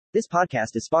This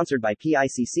podcast is sponsored by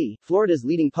PICC, Florida's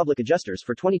leading public adjusters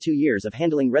for 22 years of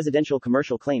handling residential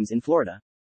commercial claims in Florida.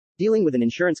 Dealing with an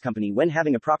insurance company when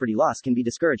having a property loss can be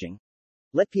discouraging.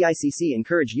 Let PICC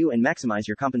encourage you and maximize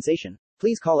your compensation.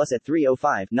 Please call us at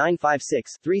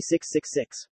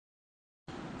 305-956-3666.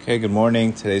 Okay, good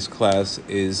morning. Today's class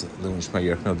is L'Nishma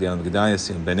Yerachim Diana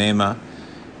Gedayas in Benema,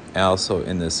 also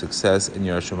in the Success in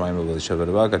Yerushalayim of Elishav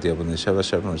Rabba, Gadiel ben Elisheva,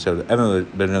 Shevon Elisheva, Evan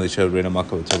ben Elisheva, Reina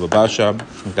Makov Tova Basha,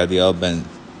 Gadiel ben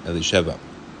Elisheva.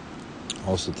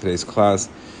 Also, today's class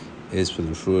is for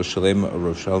the Refuah Shalem of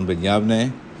Rav Shalom ben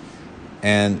Yavne,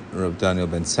 and Rav Daniel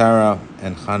ben Sarah,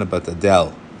 and Chana bat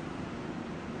Adel.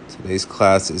 Today's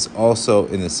class is also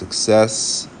in the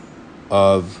Success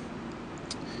of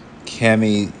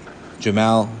Cami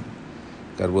Jamal,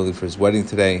 God willing, for his wedding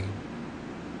today,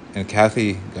 and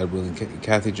Kathy, God willing,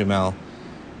 Kathy Jamal,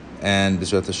 and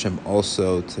B'ezrat Hashem.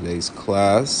 Also, today's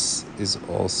class is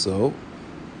also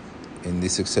in the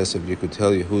Success of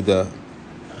Yekutel Yehuda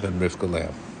ben Rivka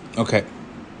Leah. Okay,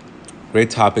 great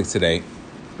topic today.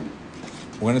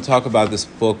 We're going to talk about this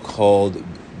book called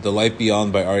The Light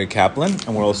Beyond by Aryeh Kaplan,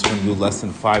 and we're also going to do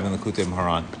lesson 5 in the Likutei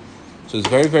Moharan. So it's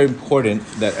very, very important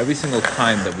that every single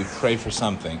time that we pray for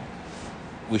something,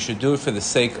 we should do it for the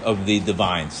sake of the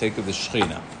divine, sake of the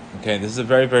Shekhinah. Okay, this is a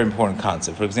very, very important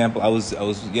concept. For example,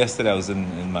 yesterday I was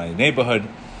in my neighborhood.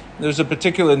 There was a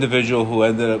particular individual who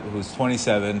was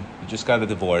 27, he just got a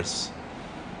divorce.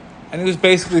 And he was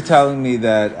basically telling me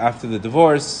that after the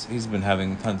divorce, he's been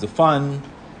having tons of fun.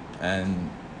 And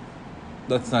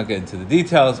let's not get into the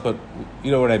details, but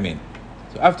you know what I mean.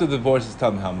 So after the divorce, he's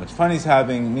telling me how much fun he's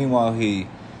having. Meanwhile, he's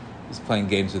playing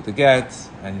games with the get,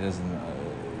 and he doesn't...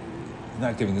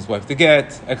 not giving his wife the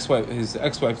get, his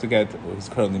ex-wife the get, or he's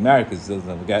currently married because he doesn't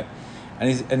have a get, and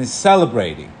he's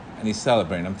celebrating,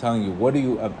 I'm telling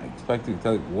you, I'm expecting to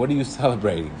tell you, what are you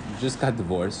celebrating? You just got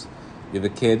divorced, you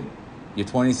have a kid, you're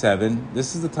 27,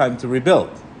 this is the time to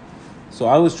rebuild. So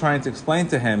I was trying to explain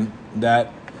to him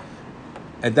that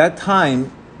at that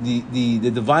time,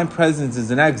 the divine presence is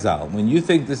in exile. When you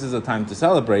think this is a time to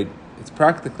celebrate,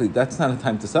 that's not a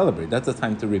time to celebrate, that's a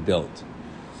time to rebuild.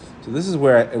 So this is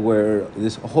where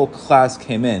this whole class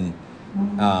came in,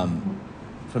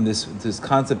 from this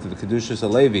concept of the Kedushas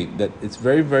Alevi, that it's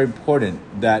very, very important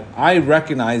that I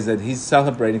recognize that he's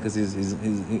celebrating because he's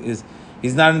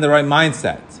not in the right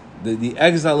mindset. The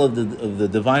exile of the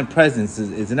divine presence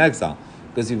is an exile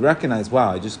because he recognized,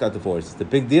 wow, I just got divorced. It's a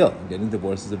big deal. Getting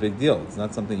divorced is a big deal. It's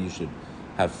not something you should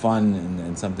have fun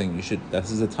and something you should. This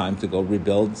is a time to go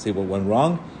rebuild, see what went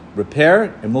wrong,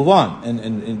 repair, and move on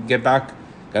and get back.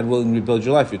 God willing, rebuild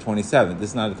your life. You're 27.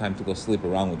 This is not a time to go sleep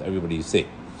around with everybody you see.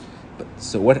 But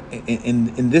so what?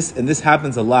 In this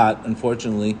happens a lot,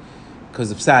 unfortunately,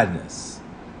 because of sadness,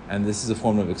 and this is a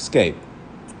form of escape.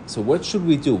 So what should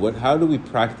we do? How do we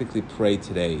practically pray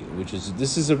today?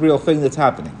 This is a real thing that's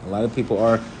happening. A lot of people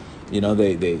are,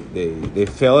 they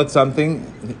fail at something.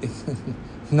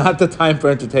 Not the time for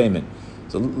entertainment.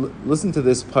 So listen to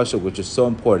this pasuk, which is so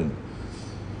important.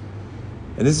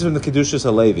 And this is from the Kedushas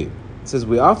Alevi. It says,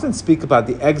 we often speak about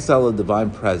the exile of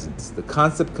divine presence. The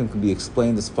concept can be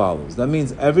explained as follows. That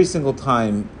means every single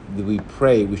time that we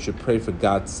pray, we should pray for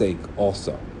God's sake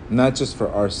also, not just for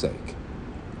our sake.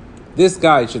 This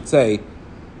guy should say,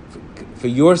 for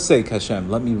your sake, Hashem,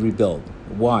 let me rebuild.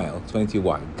 Why? I'll explain to you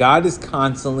why. God is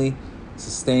constantly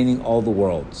sustaining all the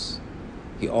worlds.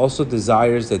 He also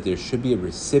desires that there should be a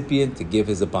recipient to give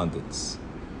his abundance,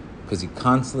 because he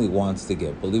constantly wants to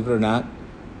give. Believe it or not,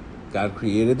 God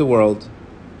created the world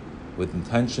with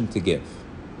intention to give.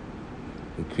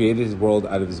 He created his world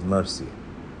out of his mercy.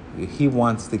 He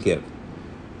wants to give.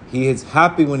 He is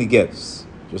happy when he gives,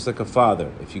 just like a father.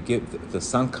 If the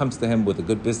son comes to him with a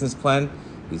good business plan,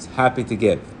 he's happy to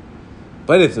give.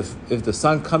 But if the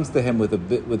son comes to him with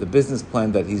a business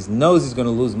plan that he knows he's going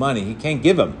to lose money, he can't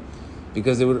give him,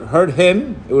 because it would hurt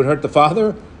him, it would hurt the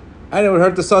father, and it would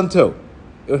hurt the son too.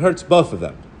 It would hurt both of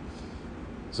them.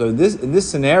 So in this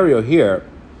scenario here,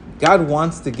 God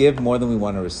wants to give more than we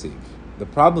want to receive. The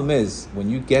problem is when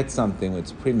you get something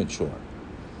it's premature.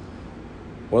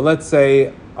 Or let's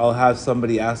say I'll have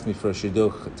somebody ask me for a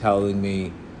shidduch telling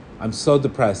me, I'm so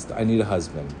depressed, I need a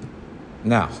husband.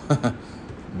 Now,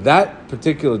 that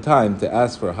particular time to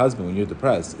ask for a husband when you're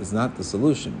depressed is not the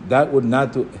solution. That would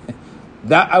not do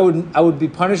that. I would be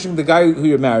punishing the guy who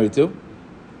you're married to,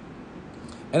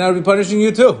 and I would be punishing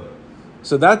you too.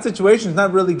 So that situation is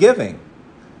not really giving.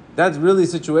 That really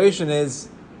situation is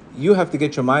you have to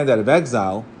get your mind out of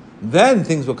exile, then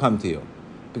things will come to you.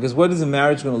 Because what is a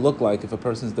marriage going to look like if a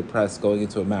person's depressed going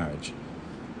into a marriage?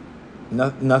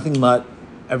 Nothing but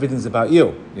everything's about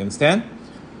you. You understand?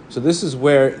 So this is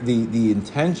where the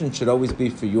intention should always be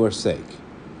for your sake.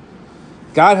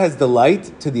 God has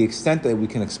delight to the extent that we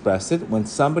can express it when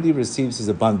somebody receives his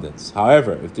abundance.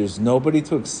 However, if there's nobody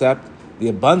to accept the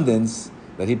abundance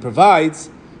that he provides,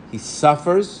 he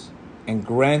suffers and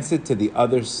grants it to the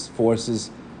other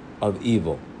forces of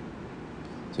evil.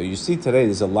 So you see today,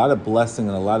 there's a lot of blessing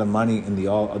and a lot of money on the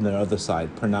other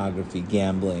side. Pornography,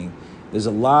 gambling. There's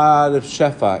a lot of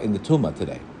shefa in the tumah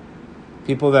today.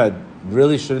 People that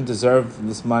really shouldn't deserve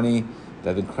this money,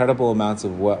 that have incredible amounts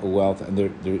of wealth, and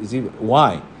there is even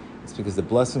why? It's because the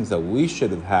blessings that we should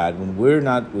have had when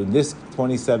this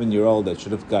 27-year-old that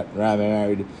should have got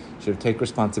married, should have taken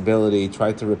responsibility,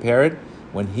 tried to repair it,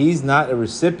 when he's not a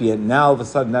recipient, now all of a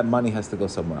sudden that money has to go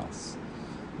somewhere else.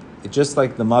 It's just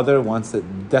like the mother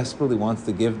desperately wants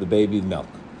to give the baby milk.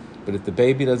 But if the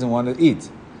baby doesn't want to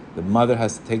eat, the mother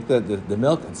has to take the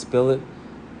milk and spill it.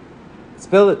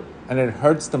 And it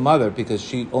hurts the mother because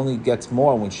she only gets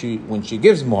more when she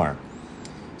gives more.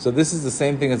 So this is the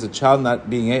same thing as a child not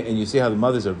being able, and you see how the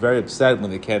mothers are very upset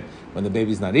when the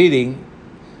baby's not eating.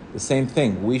 The same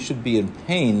thing. We should be in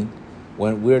pain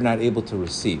when we're not able to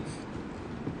receive.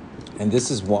 And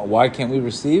this is why can't we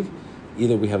receive?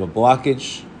 Either we have a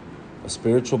blockage, a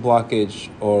spiritual blockage,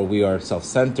 or we are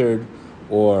self-centered,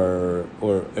 or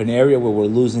an area where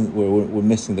we're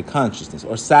missing the consciousness,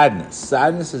 or sadness.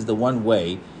 Sadness is the one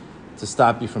way to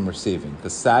stop you from receiving.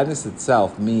 Because sadness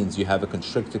itself means you have a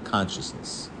constricted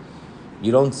consciousness.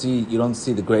 You don't see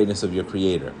the greatness of your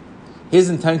Creator. His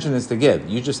intention is to give.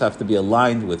 You just have to be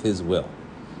aligned with His will.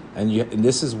 And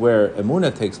this is where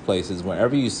emunah takes place, is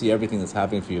wherever you see everything that's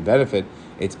happening for your benefit,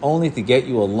 it's only to get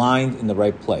you aligned in the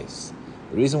right place.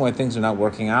 The reason why things are not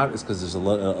working out is because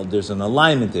there's an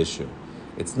alignment issue.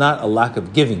 It's not a lack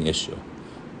of giving issue.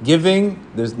 Giving,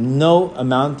 there's no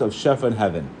amount of shefa in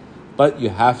heaven, but you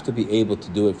have to be able to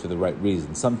do it for the right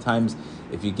reason. Sometimes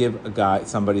if you give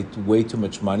somebody way too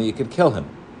much money, it could kill him.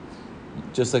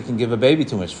 Just like you can give a baby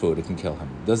too much food, it can kill him.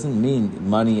 It doesn't mean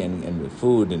money and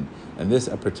food and this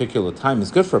a particular time is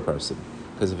good for a person.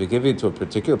 Because if you give it to a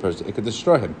particular person, it could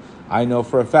destroy him. I know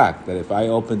for a fact that if I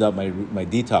opened up my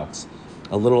detox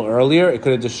a little earlier, it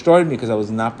could have destroyed me because I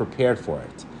was not prepared for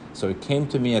it. So it came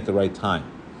to me at the right time.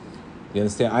 You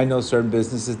understand? I know certain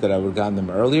businesses that I would have gotten them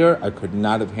earlier, I could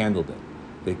not have handled it.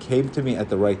 They came to me at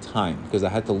the right time because I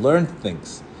had to learn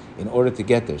things in order to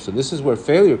get there. So this is where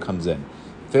failure comes in.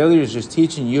 Failure is just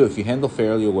teaching you, if you handle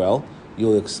failure well,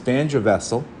 you'll expand your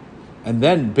vessel, and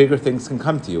then bigger things can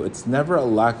come to you. It's never a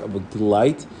lack of a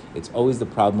delight. It's always the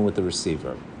problem with the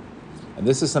receiver. And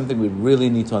this is something we really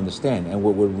need to understand. And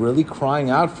what we're really crying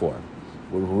out for,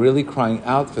 we're really crying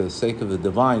out for the sake of the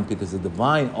divine, because the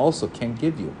divine also can't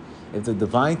give you. If the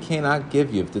divine cannot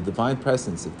give you, if the divine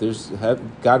presence,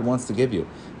 God wants to give you,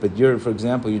 but for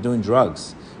example, you're doing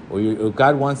drugs, or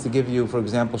God wants to give you, for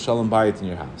example, shalom bayit in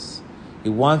your house. He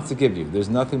wants to give you. There's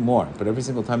nothing more. But every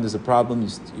single time there's a problem,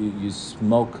 you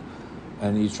smoke,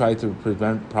 and you try to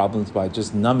prevent problems by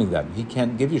just numbing them. He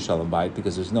can't give you shalom bayit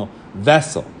because there's no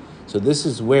vessel. So this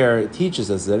is where it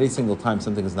teaches us that every single time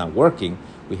something is not working,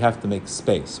 we have to make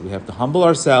space. We have to humble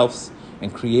ourselves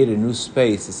and create a new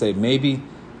space to say, maybe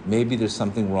there's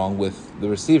something wrong with the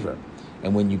receiver.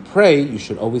 And when you pray, you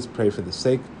should always pray for the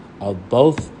sake of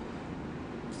both,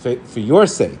 for your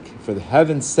sake, for the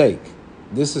heaven's sake.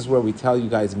 This is where we tell you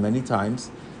guys many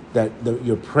times that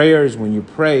your prayers, when you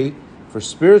pray for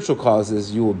spiritual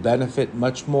causes, you will benefit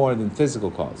much more than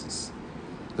physical causes.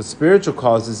 The spiritual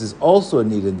causes is also a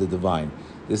need in the divine.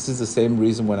 This is the same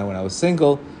reason when I was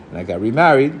single and I got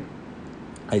remarried,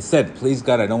 I said, please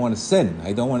God, I don't want to sin.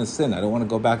 I don't want to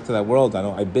go back to that world.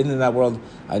 I've been in that world.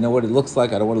 I know what it looks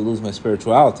like. I don't want to lose my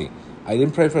spirituality. I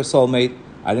didn't pray for a soulmate.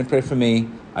 I didn't pray for me.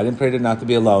 I didn't pray to not to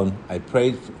be alone. I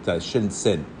prayed that I shouldn't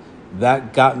sin.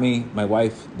 That got me my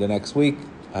wife the next week.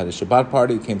 I had a Shabbat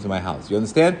party. Came to my house. You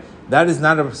understand? That is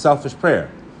not a selfish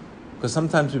prayer. Because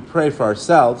sometimes we pray for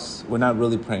ourselves. We're not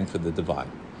really praying for the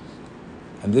divine.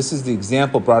 And this is the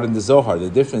example brought in the Zohar. The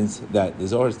difference that the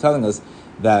Zohar is telling us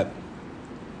that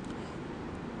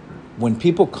when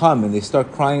people come and they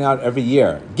start crying out every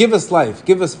year, give us life,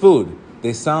 give us food,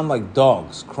 they sound like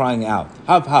dogs crying out,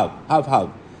 hav, hav, hav,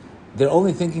 hav. They're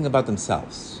only thinking about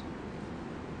themselves.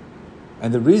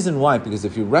 And the reason why, because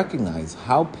if you recognize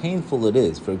how painful it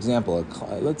is, for example,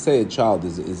 let's say a child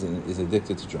is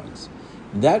addicted to drugs.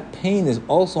 That pain is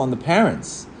also on the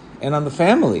parents and on the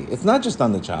family. It's not just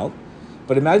on the child.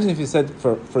 But imagine if you said,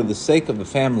 for the sake of the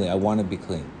family, I want to be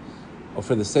clean. Or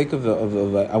for the sake of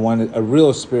I want a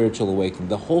real spiritual awakening.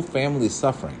 The whole family is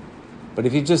suffering. But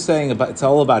if you're just saying it's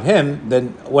all about him, then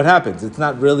what happens? It's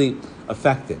not really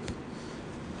effective.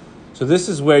 So this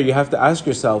is where you have to ask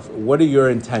yourself, what are your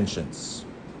intentions?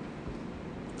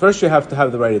 First, you have to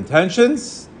have the right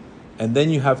intentions, and then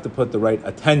you have to put the right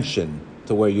attention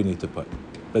to where you need to put.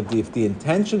 But if the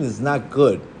intention is not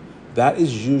good, that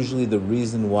is usually the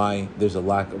reason why there's a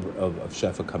lack of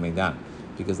shefa coming down.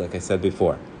 Because like I said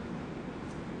before,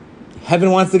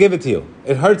 heaven wants to give it to you.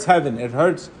 It hurts heaven. It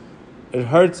hurts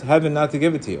heaven not to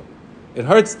give it to you. It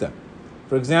hurts them.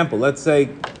 For example, let's say,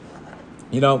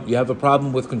 you have a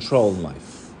problem with control in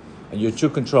life, and you're too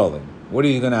controlling. What are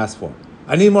you going to ask for?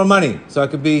 I need more money so I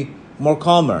could be more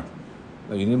calmer.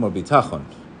 No, you need more bitachon.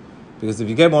 Because if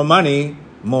you get more money,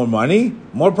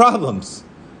 more problems.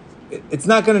 It's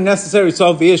not going to necessarily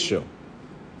solve the issue.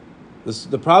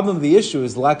 The problem of the issue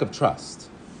is lack of trust.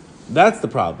 That's the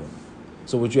problem.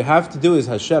 So what you have to do is,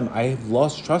 Hashem, I have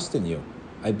lost trust in you.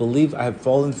 I believe I have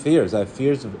fallen fears. I have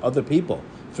fears of other people.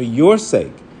 For your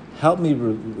sake, help me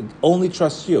only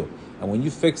trust you. And when you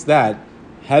fix that,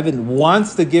 heaven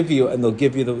wants to give you, and they'll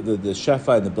give you the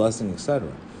shefa and the blessing,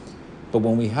 etc. But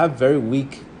when we have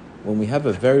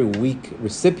a very weak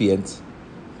recipient,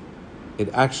 it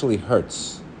actually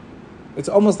hurts. It's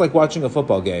almost like watching a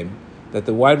football game that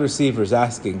the wide receiver is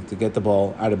asking to get the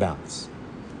ball out of bounds.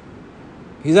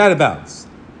 He's out of bounds.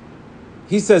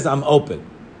 He says, I'm open.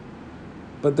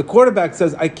 But the quarterback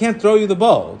says, I can't throw you the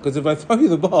ball, because if I throw you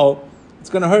the ball, it's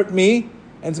going to hurt me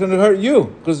and it's going to hurt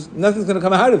you, because nothing's going to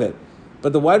come out of it.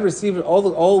 But the wide receiver,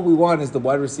 all we want is the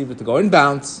wide receiver to go in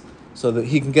bounds so that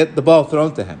he can get the ball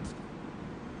thrown to him.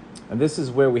 And this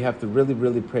is where we have to really,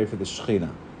 really pray for the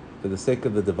Shekhinah, for the sake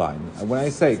of the divine. And when I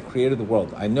say created the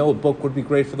world, I know a book would be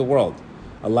great for the world.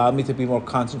 Allow me to be more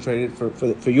concentrated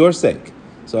for your sake,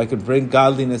 so I could bring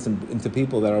godliness into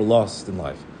people that are lost in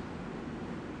life.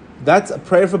 That's a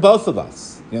prayer for both of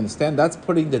us. You understand? That's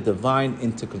putting the divine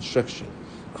into constriction.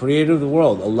 Creator of the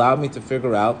world, allow me to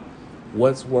figure out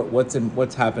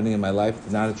what's happening in my life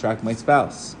to not attract my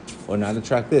spouse, or not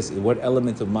attract this. What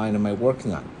element of mine am I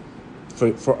working on?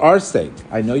 For our sake,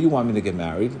 I know you want me to get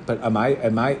married, but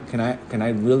can I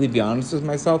really be honest with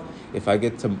myself? If I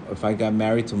got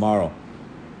married tomorrow,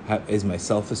 is my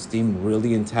self-esteem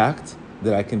really intact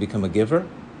that I can become a giver?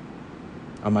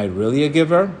 Am I really a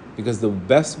giver? Because the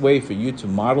best way for you to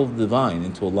model the divine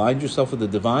and to align yourself with the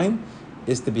divine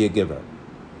is to be a giver.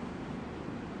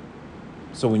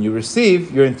 So when you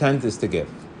receive, your intent is to give.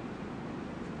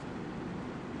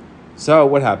 So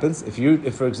what happens if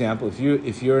for example, if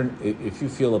you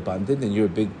feel abundant and you're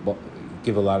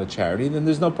give a lot of charity, then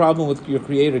there's no problem with your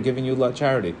Creator giving you a lot of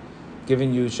charity,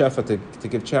 giving you shefa to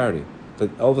give charity.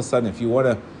 But all of a sudden, if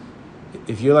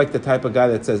you're like the type of guy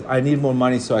that says, I need more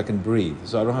money so I can breathe,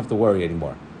 so I don't have to worry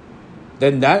anymore,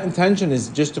 then that intention is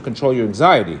just to control your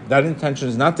anxiety. That intention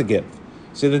is not to give.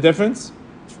 See the difference?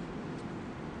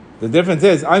 The difference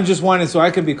is, I'm just wanting so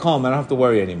I can be calm, I don't have to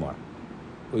worry anymore.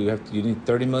 Well, you need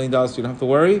 $30 million so you don't have to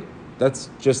worry? That's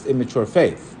just immature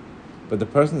faith. But the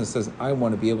person that says, I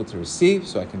want to be able to receive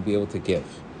so I can be able to give,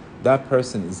 that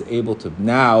person is able to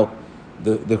now,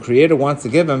 the Creator wants to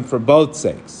give him for both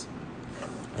sakes.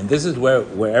 And this is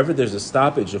wherever there's a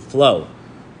stoppage of flow,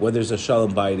 whether there's a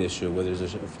shalom bayit issue, whether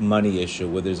there's a money issue,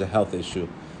 whether there's a health issue,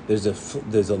 there's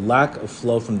a lack of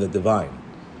flow from the divine.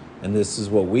 And this is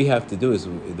what we have to do, is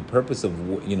the purpose of,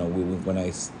 when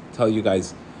I tell you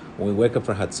guys, when we wake up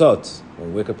for Hatzot, when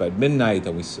we wake up at midnight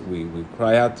and we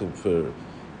cry out we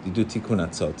do Tikkun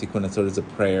Hatzot. Tikkun Hatzot is a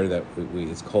prayer that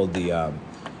it's called the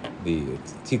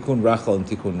Tikkun Rachel and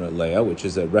Tikkun Leah, which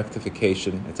is a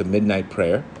rectification. It's a midnight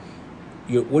prayer.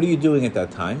 What are you doing at that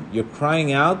time? You're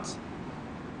crying out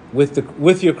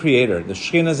with your Creator. The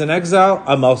Shekhinah is in exile,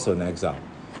 I'm also in exile.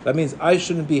 That means I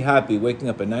shouldn't be happy waking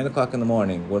up at 9 o'clock in the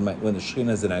morning when the Shekhinah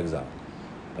is in exile.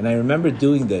 And I remember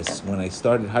doing this when I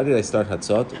started. How did I start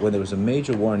Hatzot? When there was a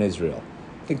major war in Israel,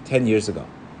 I think 10 years ago.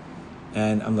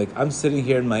 And I'm sitting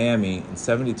here in Miami in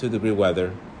 72-degree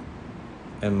weather,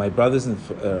 and my brothers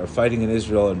are fighting in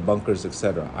Israel in bunkers,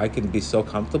 etc. I can be so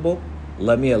comfortable.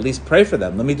 Let me at least pray for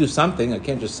them. Let me do something. I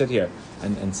can't just sit here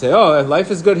and say, oh,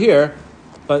 life is good here.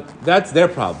 But that's their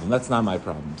problem. That's not my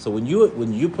problem. So when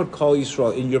you put Kol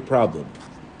Yisrael in your problem,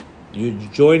 you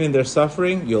join in their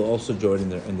suffering, you'll also join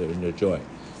in their joy.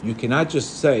 You cannot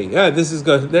just say, yeah, this is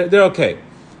good. They're okay.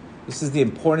 This is the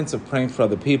importance of praying for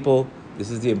other people. This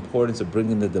is the importance of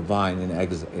bringing the divine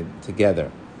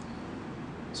together.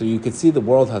 So you can see the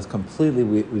world has completely,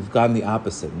 we've gone the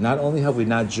opposite. Not only have we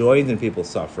not joined in people's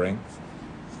suffering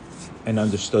and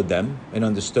understood them, and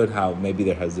understood how maybe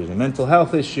there's a mental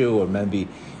health issue, or maybe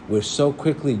we're so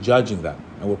quickly judging them,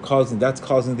 and that's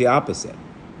causing the opposite.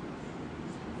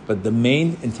 But the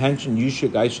main intention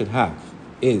guys should have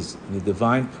is the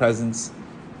divine presence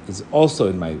is also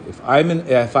in my. If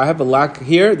I have a lack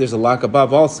here, there's a lack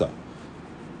above also.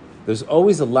 There's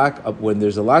always a lack up. When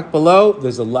there's a lack below,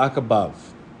 there's a lack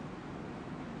above.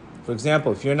 For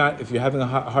example, if you're having a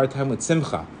hard time with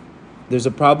simcha, there's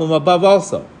a problem above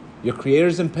also. Your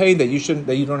creator's in pain that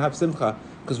you don't have simcha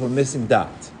because we're missing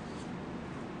dat.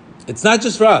 It's not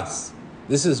just for us.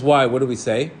 This is why. What do we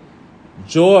say?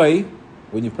 Joy.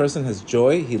 When a person has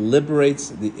joy, he liberates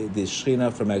the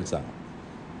Shekhinah from exile.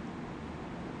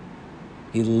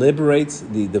 He liberates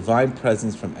the divine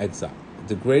presence from exile.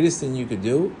 The greatest thing you could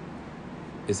do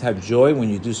is have joy when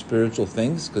you do spiritual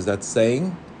things, because that's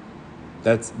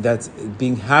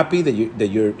being happy that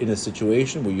you're in a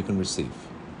situation where you can receive.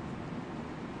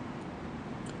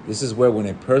 This is where when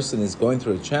a person is going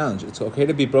through a challenge, it's okay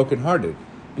to be brokenhearted.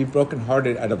 Be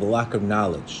brokenhearted out of a lack of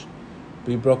knowledge.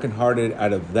 Be brokenhearted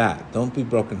out of that. Don't be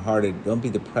brokenhearted. Don't be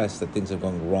depressed that things are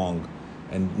going wrong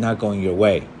and not going your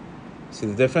way. See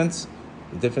the difference?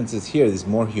 The difference is here, there's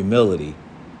more humility,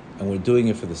 and we're doing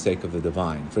it for the sake of the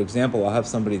divine. For example, I'll have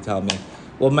somebody tell me,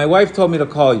 well, my wife told me to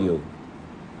call you.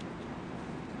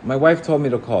 My wife told me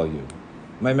to call you.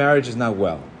 My marriage is not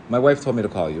well. My wife told me to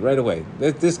call you right away.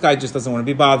 This guy just doesn't want to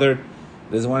be bothered,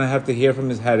 doesn't want to have to hear from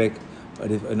his headache.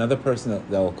 But if another person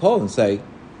that will call and say,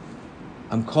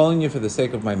 I'm calling you for the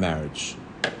sake of my marriage.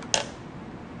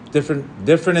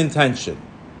 Different intention.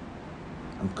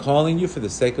 I'm calling you for the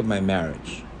sake of my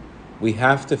marriage. We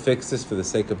have to fix this for the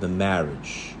sake of the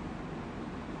marriage.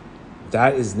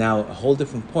 That is now a whole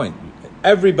different point.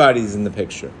 Everybody's in the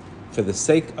picture. For the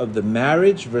sake of the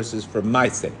marriage versus for my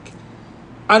sake.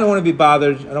 I don't want to be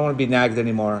bothered. I don't want to be nagged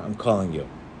anymore. I'm calling you.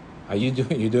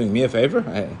 You're doing me a favor?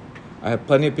 I have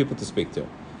plenty of people to speak to.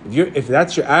 If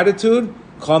that's your attitude,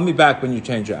 call me back when you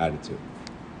change your attitude.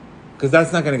 Because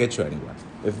that's not going to get you anywhere.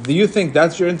 If you think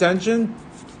that's your intention,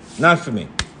 not for me.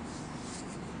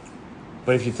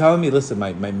 But if you're telling me, listen,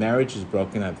 my marriage is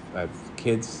broken, I have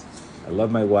kids, I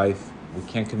love my wife, we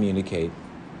can't communicate,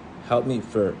 help me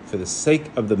for the sake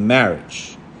of the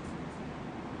marriage,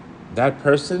 that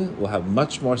person will have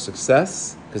much more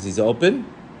success because he's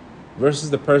open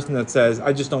versus the person that says,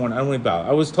 I don't want to bow.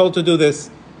 I was told to do this.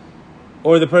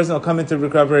 Or the person will come into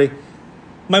recovery,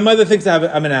 my mother thinks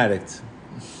I'm an addict.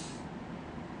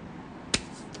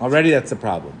 Already that's a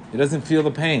problem. He doesn't feel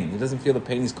the pain. He doesn't feel the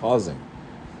pain he's causing.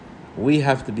 We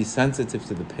have to be sensitive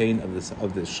to the pain of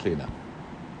the Shekhinah.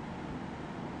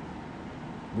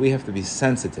 We have to be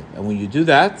sensitive. And when you do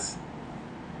that,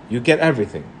 you get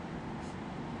everything.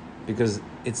 Because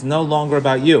it's no longer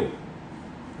about you.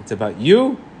 It's about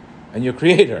you and your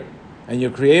Creator. And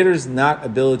your Creator's not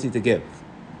ability to give.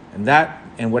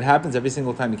 And what happens every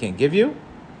single time he can't give you?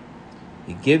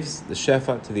 He gives the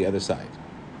shefa to the other side.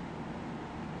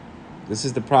 This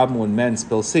is the problem when men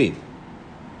spill seed.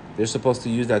 They're supposed to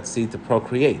use that seed to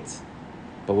procreate.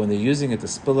 But when they're using it to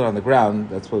spill it on the ground,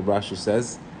 that's what Rashi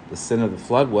says, the sin of the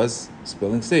flood was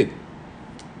spilling seed.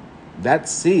 That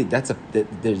seed,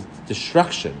 there's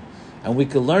destruction. And we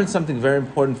can learn something very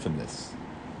important from this.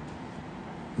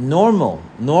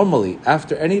 Normally,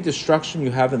 after any destruction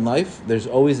you have in life, there's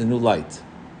always a new light.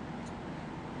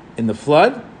 In the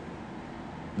flood,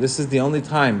 this is the only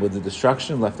time where the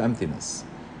destruction left emptiness.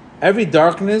 Every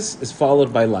darkness is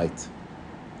followed by light.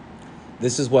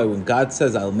 This is why when God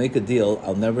says, I'll make a deal,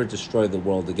 I'll never destroy the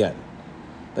world again.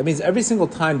 That means every single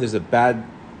time there's a bad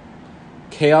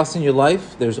chaos in your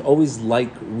life, there's always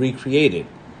light recreated.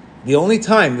 The only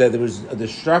time that there was a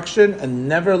destruction and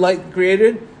never light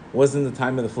created was in the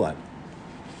time of the flood.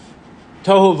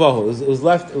 Tohu vohu, it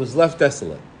was left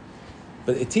desolate.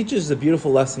 But it teaches a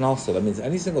beautiful lesson also. That means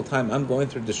any single time I'm going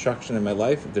through destruction in my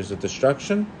life, if there's a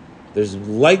destruction, there's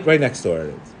light right next door to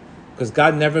it. Because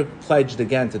God never pledged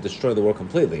again to destroy the world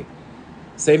completely.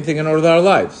 Same thing in all of our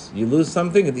lives. You lose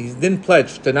something, He didn't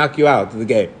pledge to knock you out of the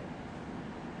game.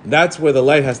 That's where the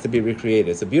light has to be recreated.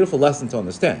 It's a beautiful lesson to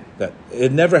understand that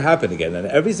it never happened again. And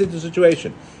every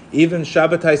situation, even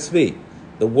Shabbatai Tzvi,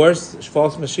 the worst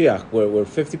false Mashiach, where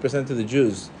 50% of the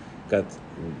Jews got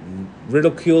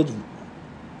ridiculed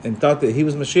and thought that he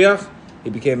was Mashiach, he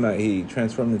became an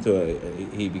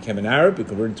Arab, he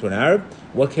converted to an Arab.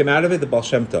 What came out of it? The Baal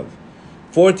Shem Tov.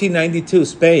 1492,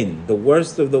 Spain, the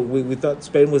worst of we thought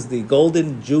Spain was the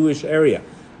golden Jewish area.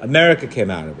 America came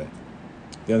out of it.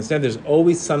 You understand? There's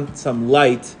always some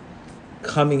light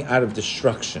coming out of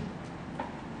destruction.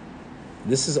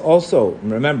 This is also,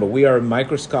 remember, we are a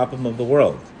microscopum of the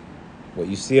world. What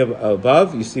you see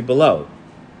above, you see below.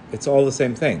 It's all the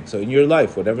same thing. So in your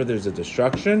life, whatever there's a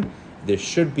destruction, there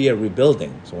should be a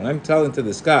rebuilding. So when I'm telling to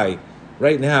this guy,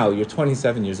 right now, you're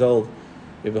 27 years old,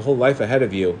 you have a whole life ahead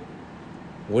of you,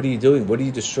 what are you doing? What are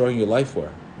you destroying your life for?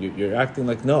 You're acting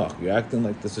like Noah. You're acting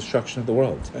like the destruction of the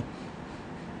world.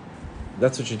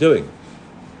 That's what you're doing.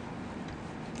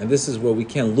 And this is where we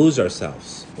can't lose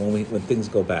ourselves when things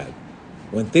go bad.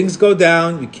 When things go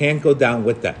down, you can't go down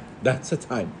with that. That's the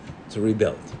time to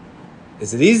rebuild.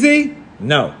 Is it easy?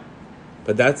 No.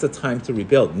 But that's the time to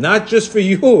rebuild. Not just for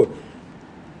you.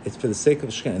 It's for the sake of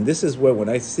Shekhinah. And this is where when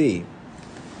I see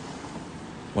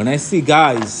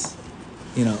guys,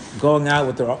 going out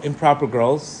with their improper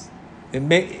girls,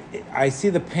 I see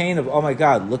the pain of, oh my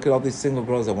God, look at all these single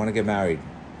girls that want to get married.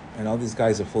 And all these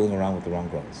guys are fooling around with the wrong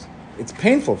girls. It's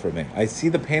painful for me. I see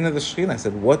the pain of the Shekhinah. I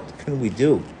said, what can we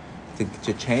do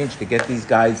to change, to get these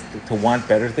guys to want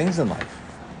better things in life?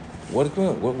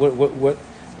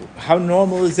 How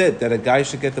normal is it that a guy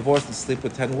should get divorced and sleep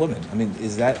with 10 women? I mean,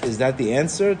 is that the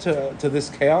answer to this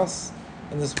chaos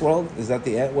in this world?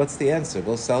 What's the answer?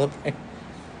 Go celebrate.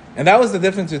 And that was the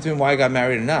difference between why I got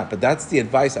married or not. But that's the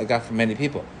advice I got from many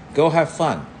people. Go have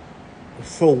fun.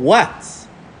 For what?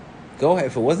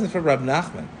 If it wasn't for Rab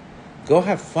Nachman, go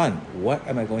have fun. What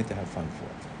am I going to have fun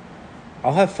for?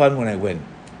 I'll have fun when I win.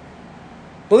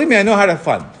 Believe me, I know how to have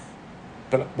fun.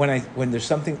 But when there's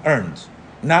something earned,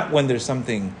 not when there's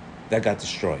something that got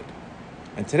destroyed.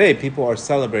 And today, people are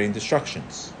celebrating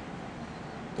destructions.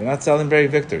 They're not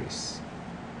celebrating victories.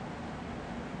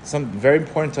 Very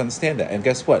important to understand that. And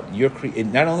guess what?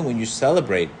 Not only when you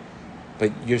celebrate,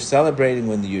 but you're celebrating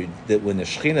when the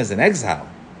Shekhinah is in exile.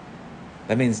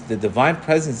 That means the divine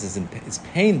presence is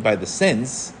pained by the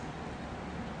sins,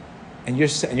 and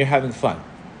you're having fun.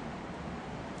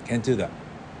 You can't do that.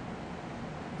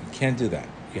 You can't do that.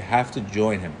 You have to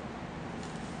join him.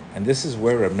 And this is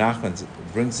where Reb Nachman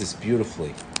brings this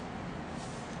beautifully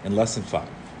in lesson 5.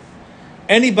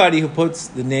 Anybody who puts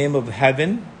the name of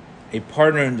heaven, a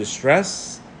partner in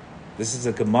distress, this is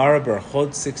a Gemara Berachot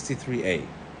 63a.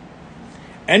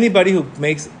 Anybody who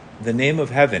makes the name of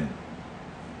heaven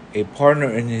a partner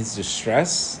in his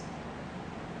distress,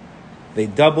 they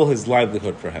double his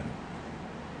livelihood for him.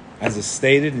 As is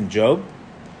stated in Job,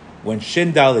 when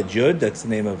Shin Daled Yud, that's the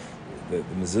name of the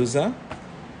mezuzah,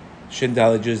 Shin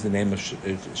Daled Yud is the name of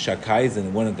Shakai, is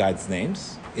one of God's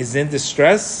names, is in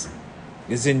distress,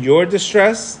 is in your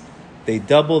distress, they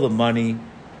double the money.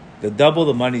 The double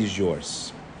the money is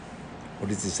yours. What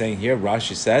is he saying here?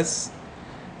 Rashi says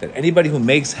that anybody who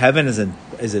makes heaven as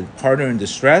a partner in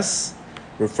distress,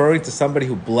 referring to somebody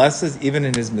who blesses even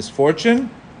in his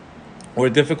misfortune or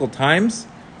difficult times,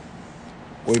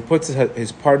 or he puts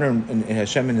his partner in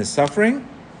Hashem in his suffering,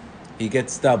 he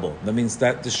gets double. That means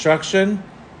that destruction,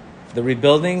 the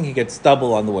rebuilding, he gets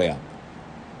double on the way up.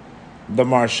 The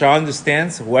Maharsha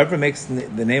understands whoever makes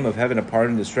the name of heaven a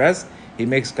partner in distress, he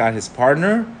makes God his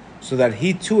partner so that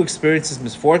he too experiences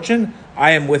misfortune.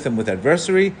 I am with him with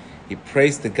adversity. He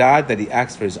prays to God that he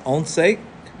acts for his own sake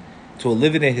to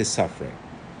eliminate his suffering.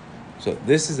 So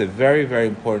this is a very, very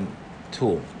important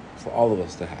tool for all of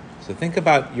us to have. So think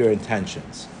about your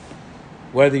intentions.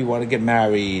 Whether you want to get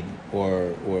married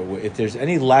or if there's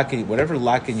any whatever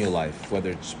lack in your life, whether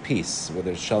it's peace,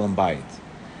 whether it's Shalom Bayit.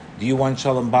 Do you want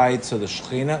Shalom Bayit so the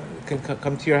Shekhinah can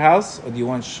come to your house? Or do you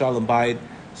want Shalom Bayit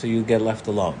so you get left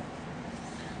alone?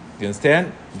 Do you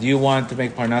understand? Do you want to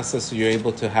make Parnasa so you're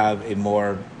able to have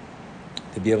to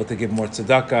be able to give more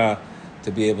tzedakah,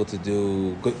 to be able to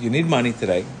do good? You need money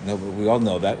today. No, but we all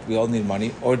know that. We all need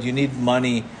money. Or do you need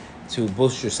money to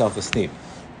boost your self-esteem?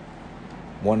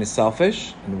 One is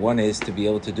selfish, and one is to be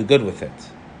able to do good with it.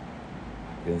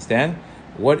 You understand?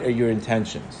 What are your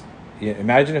intentions?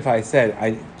 Imagine if I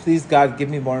said, please God, give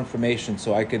me more information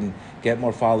so I can get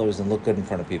more followers and look good in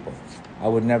front of people. I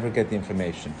would never get the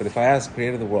information. But if I ask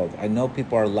Creator of the world, I know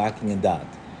people are lacking in dat.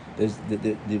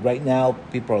 Right now,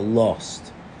 people are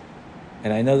lost.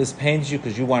 And I know this pains you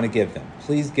because you want to give them.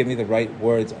 Please give me the right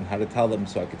words on how to tell them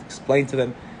so I can explain to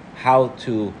them how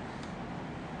to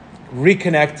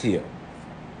reconnect to you.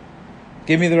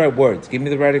 Give me the right words. Give me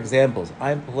the right examples.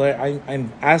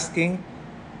 I'm asking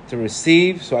to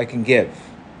receive so I can give.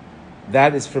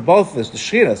 That is for both of us, the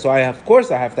Shekhinah. So I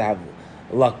have to have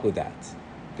luck with that.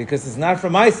 Because it's not for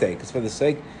my sake, it's for the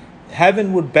sake.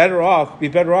 Heaven would be better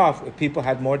off if people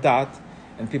had more dat,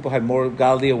 and people had more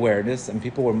godly awareness, and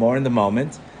people were more in the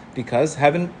moment, because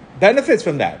heaven benefits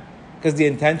from that. Because the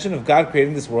intention of God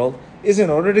creating this world is in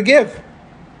order to give.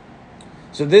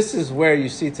 So this is where you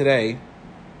see today,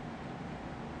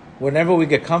 whenever we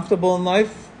get comfortable in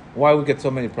life, why we get so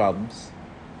many problems.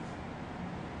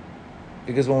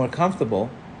 Because when we're comfortable,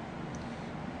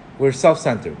 we're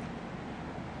self-centered.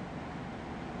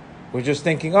 We're just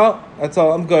thinking, oh, that's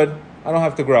all, I'm good. I don't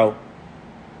have to grow.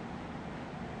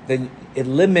 then it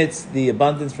limits the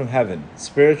abundance from heaven.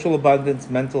 Spiritual abundance,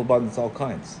 mental abundance, all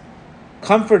kinds.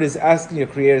 Comfort is asking your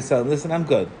Creator, saying, listen, I'm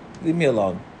good. Leave me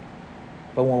alone.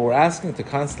 But when we're asking to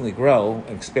constantly grow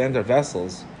and expand our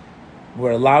vessels,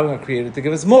 we're allowing our Creator to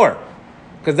give us more.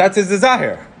 Because that's His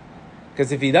desire.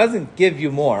 Because if He doesn't give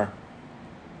you more,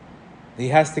 He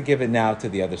has to give it now to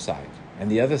the other side. And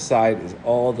the other side is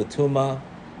all the tumah,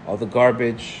 all the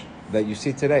garbage that you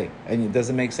see today. And it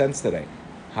doesn't make sense today.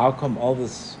 How come all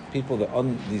these people,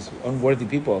 these unworthy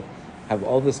people, have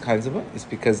all this kinds of... It's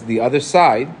because the other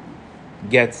side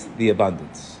gets the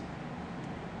abundance.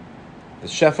 The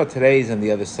shefa today is on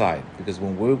the other side. Because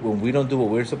when we don't do what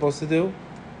we're supposed to do,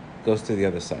 it goes to the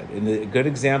other side. And a good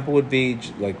example would be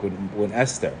like when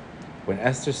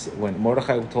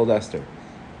Mordechai told Esther,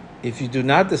 if you do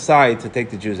not decide to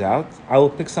take the Jews out, I will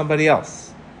pick somebody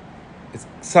else.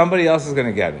 Somebody else is going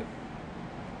to get it.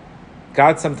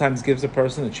 God sometimes gives a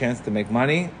person a chance to make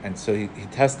money, and so he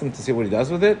tests him to see what he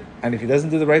does with it. And if he doesn't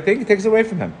do the right thing, he takes it away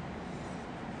from him.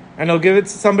 And he'll give it to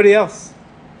somebody else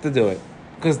to do it.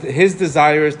 Because his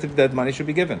desire is that money should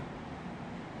be given.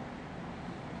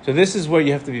 So this is where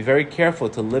you have to be very careful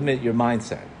to limit your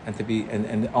mindset. And to be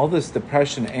and all this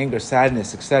depression, anger,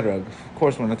 sadness, etc. Of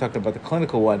course, when I talked about the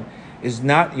clinical one, this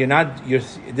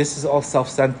is all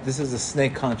self-centered. This is a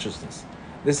snake consciousness.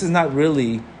 This is not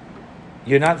really,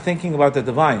 you're not thinking about the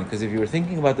divine, because if you were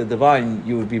thinking about the divine,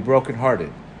 you would be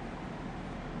brokenhearted.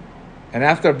 And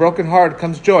after a broken heart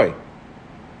comes joy,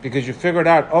 because you figured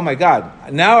out, oh my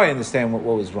God, now I understand what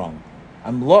was wrong.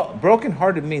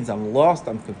 Brokenhearted means I'm lost,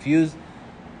 I'm confused,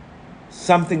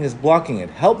 something is blocking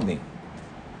it. Help me.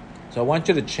 So I want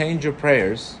you to change your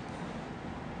prayers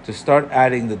to start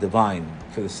adding the divine,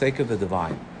 for the sake of the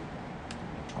divine.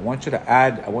 I want you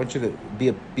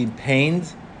to be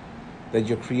pained that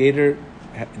your Creator,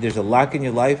 there's a lack in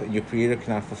your life and your Creator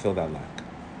cannot fulfill that lack.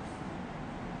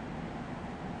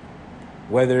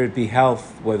 Whether it be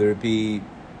health, whether it be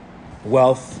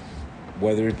wealth,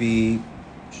 whether it be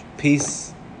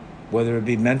peace, whether it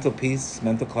be mental peace,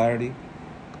 mental clarity,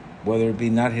 whether it be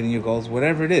not hitting your goals,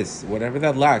 whatever it is, whatever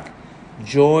that lack,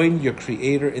 join your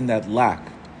Creator in that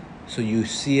lack. So you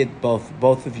see it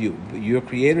both of you, your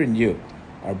Creator and you,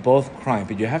 are both crying,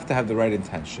 but you have to have the right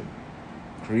intention.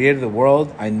 Creator of the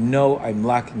world, I know I'm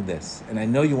lacking this, and I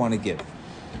know you want to give.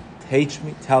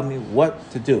 Tell me what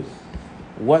to do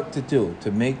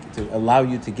to allow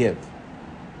you to give.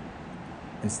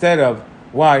 Instead of,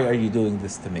 why are you doing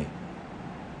this to me?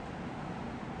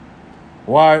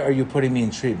 Why are you putting me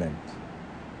in treatment?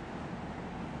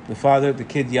 The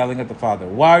kid yelling at the father,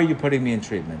 why are you putting me in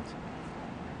treatment?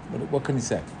 What can he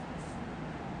say?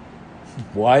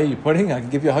 Why are you I can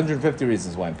give you 150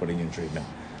 reasons why I'm putting you in treatment.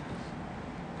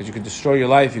 Because you could destroy your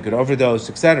life, you could overdose,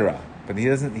 etc. But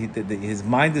his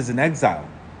mind is in exile.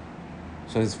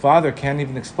 So his father can't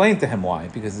even explain to him why,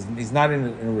 because he's not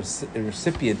in a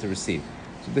recipient to receive.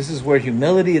 So this is where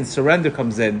humility and surrender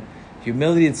comes in.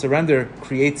 Humility and surrender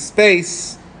create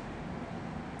space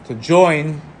to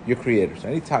join your Creator. So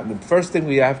anytime, the first thing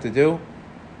we have to do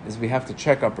is we have to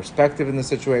check our perspective in the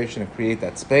situation and create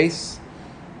that space.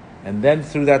 And then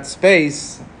through that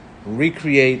space,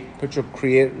 recognize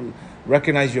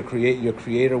your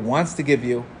Creator wants to give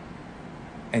you,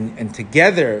 and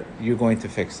together you're going to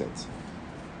fix it.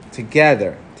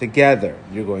 Together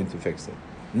you're going to fix it.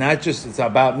 Not just it's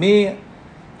about me,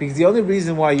 because the only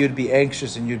reason why you'd be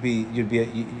anxious and you'd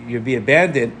be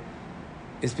abandoned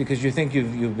is because you think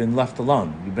you've been left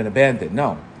alone. You've been abandoned.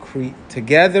 No,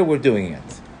 together we're doing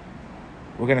it.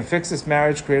 We're going to fix this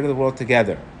marriage, Creator of the world,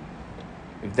 together.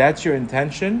 If that's your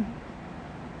intention,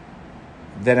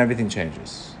 then everything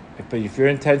changes. But if your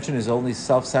intention is only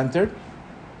self-centered,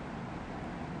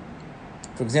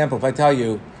 for example, if I tell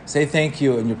you, say thank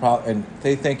you and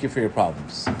say thank you for your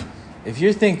problems. If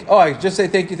you think, I just say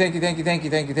thank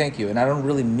you, and I don't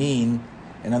really mean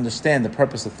and understand the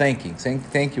purpose of thanking. Saying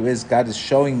thank you is God is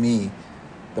showing me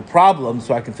the problem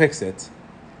so I can fix it,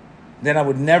 then I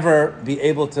would never be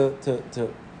able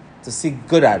to see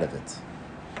good out of it.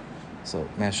 So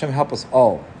may Hashem help us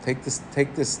all. Take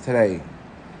this today.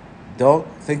 Don't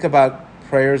think about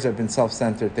prayers that have been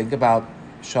self-centered. Think about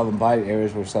Shalom Bayit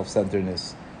areas where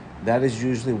self-centeredness. That is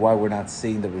usually why we're not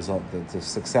seeing the result, the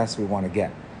success we want to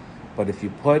get. But if you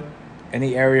put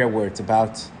any area where it's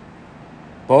about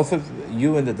both of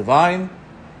you and the divine,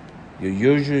 you're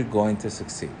usually going to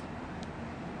succeed.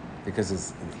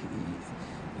 Because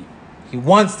he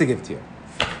wants to give to you.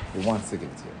 He wants to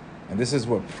give to you. And this is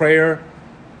where prayer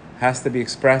has to be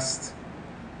expressed.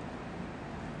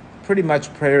 Pretty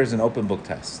much prayer is an open book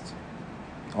test.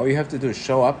 All you have to do is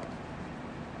show up,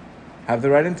 have the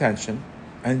right intention,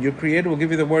 And your Creator will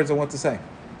give you the words on what to say.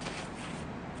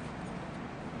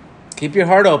 Keep your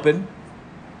heart open.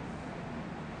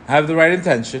 Have the right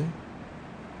intention.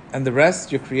 And the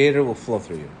rest, your Creator will flow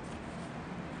through you.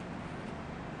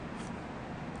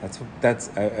 That's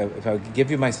if I could give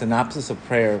you my synopsis of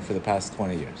prayer for the past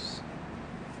 20 years.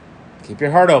 Keep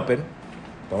your heart open.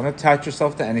 Don't attach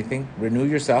yourself to anything. Renew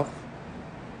yourself.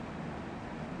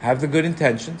 Have the good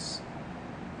intentions.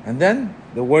 And then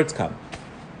the words come.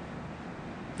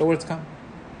 The words come.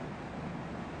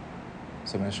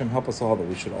 So may Hashem help us all that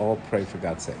we should all pray for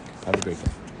God's sake. Have a great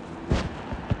day.